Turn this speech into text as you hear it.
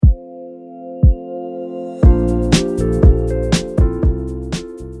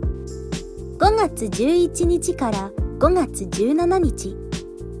月11日から5月17日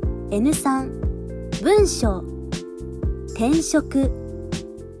N3 文章転職。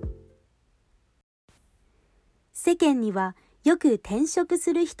世間にはよく転職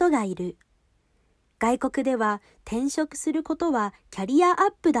する人がいる。外国では転職することはキャリアア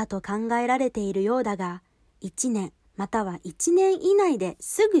ップだと考えられているようだが、1年または1年以内で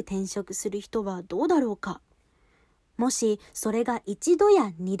すぐ転職する人はどうだろうか。もしそれが1度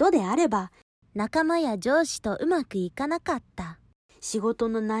や2度であれば、仲間や上司とうまくいかなかった、仕事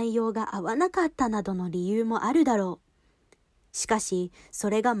の内容が合わなかったなどの理由もあるだろう。しかし、そ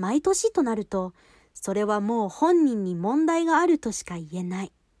れが毎年となると、それはもう本人に問題があるとしか言えな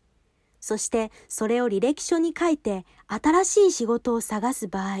い。そしてそれを履歴書に書いて新しい仕事を探す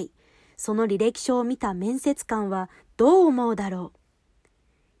場合、その履歴書を見た面接官はどう思うだろう。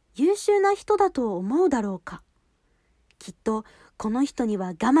優秀な人だと思うだろうか。きっとこの人には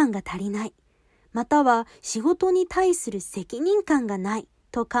我慢が足りない、または仕事に対する責任感がない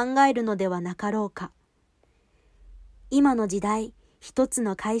と考えるのではなかろうか。今の時代、一つ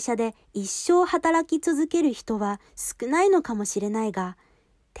の会社で一生働き続ける人は少ないのかもしれないが、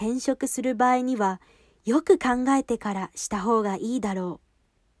転職する場合にはよく考えてからした方がいいだろう。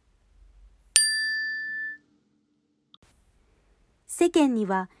世間に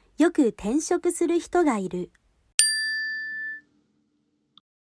はよく転職する人がいる。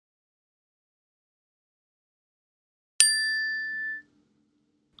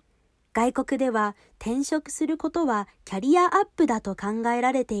外国では転職することはキャリアアップだと考え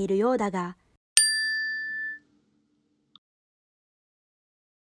られているようだが、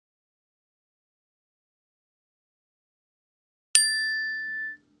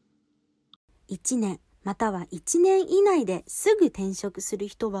1年または1年以内ですぐ転職する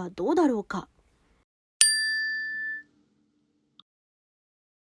人はどうだろうか。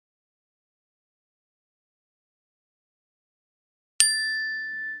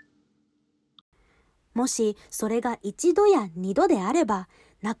もしそれが1度や2度であれば、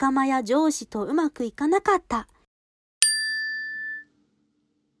仲間や上司とうまくいかなかった、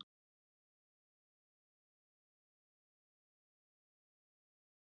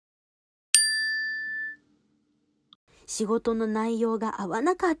仕事の内容が合わ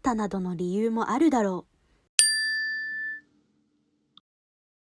なかったなどの理由もあるだろう。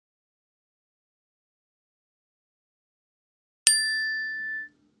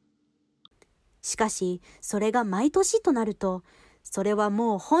しかし、それが毎年となると、それは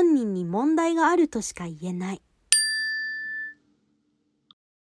もう本人に問題があるとしか言えない。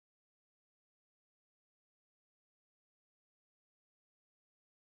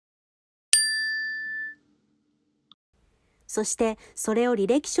そしてそれを履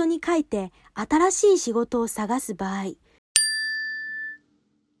歴書に書いて新しい仕事を探す場合、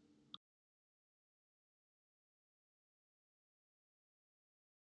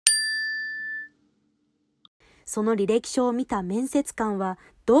その履歴書を見た面接官は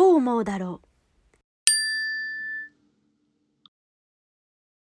どう思うだろう。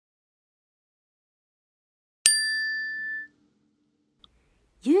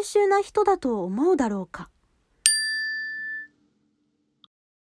優秀な人だと思うだろうか。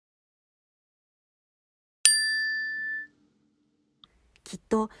きっ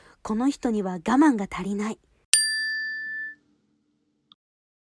とこの人には我慢が足りない、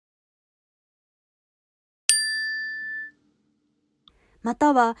ま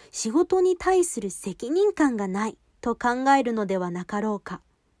たは仕事に対する責任感がないと考えるのではなかろうか。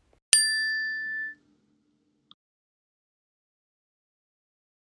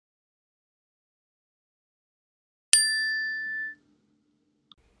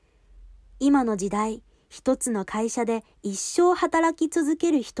今の時代、一つの会社で一生働き続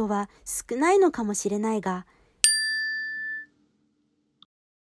ける人は少ないのかもしれないが、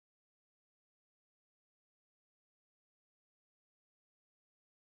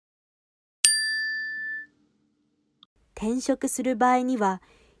転職する場合には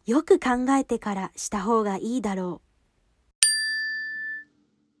よく考えてからした方がいいだろう。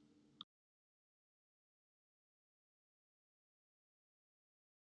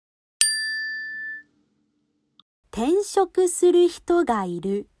転職する人がい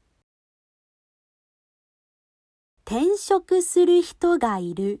る。転職する人が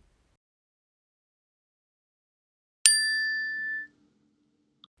いる。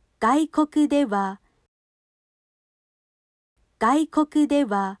外国ではキ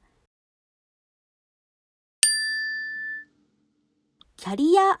ャ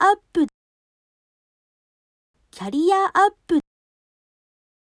リアアップ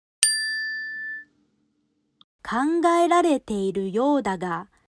考えられているようだが、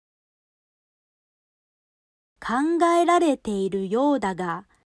考えられているようだが、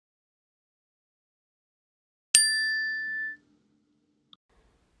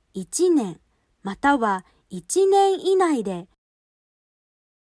1年または1年以内で、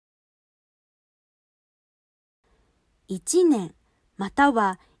1年また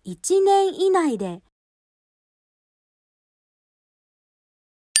は1年以内で、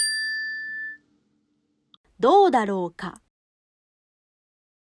どうだろうか、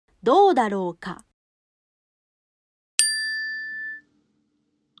どうだろうか。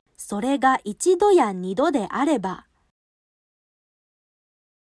それが1度や2度であれば、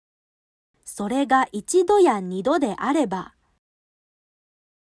それが1度や2度であれば、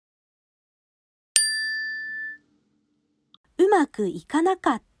うまくいかな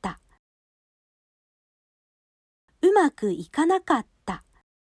かった、うまくいかなかった。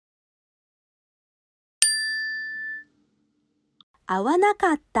合わな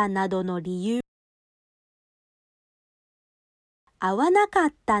かったなどの理由、合わなか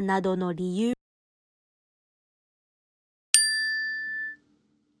ったなどの理由。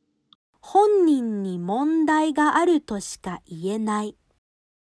本人に問題があるとしか言えない。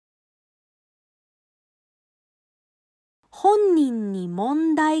本人に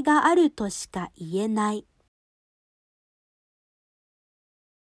問題があるとしか言えない。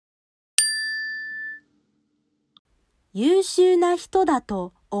優秀な人だ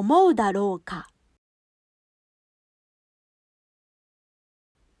と思うだろうか。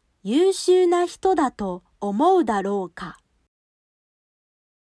優秀な人だと思うだろうか。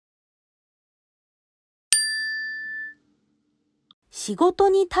仕事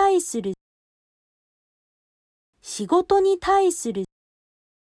に対する、仕事に対する。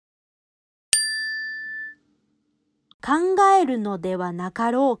考えるのではな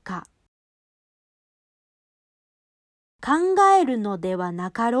かろうか。考えるのではな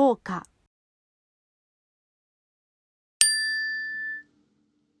かろうか。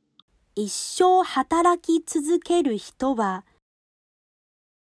一生働き続ける人は、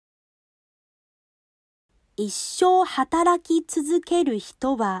一生働き続ける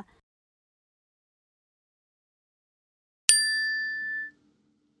人は、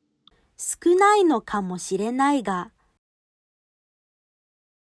少ないのかもしれないが、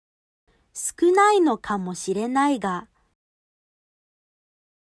少ないのかもしれないが、